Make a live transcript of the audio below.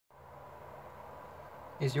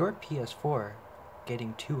Is your PS4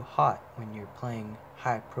 getting too hot when you're playing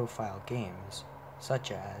high-profile games,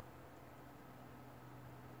 such as...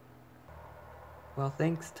 Well,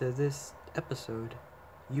 thanks to this episode,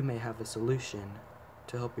 you may have a solution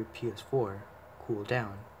to help your PS4 cool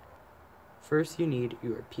down. First, you need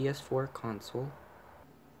your PS4 console,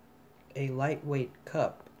 a lightweight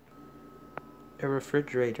cup, a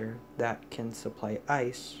refrigerator that can supply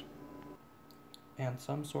ice, and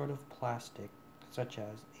some sort of plastic, such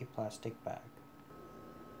as a plastic bag.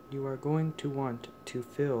 You are going to want to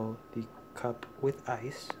fill the cup with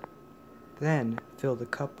ice, then fill the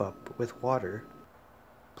cup up with water.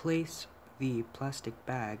 Place the plastic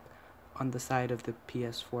bag on the side of the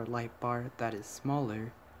PS4 light bar that is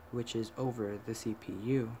smaller, which is over the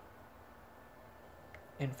CPU.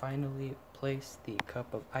 And finally, place the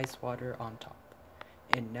cup of ice water on top.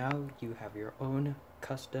 And now you have your own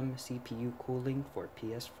custom CPU cooling for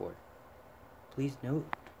PS4. Please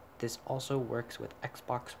note, this also works with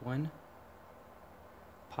Xbox One,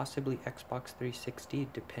 possibly Xbox 360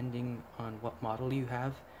 depending on what model you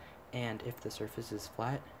have and if the surface is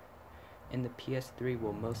flat. And the PS3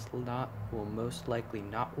 will most likely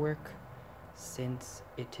not work since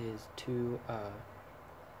it is too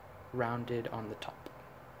rounded on the top.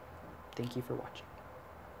 Thank you for watching.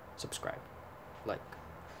 Subscribe, like,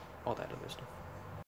 all that other stuff.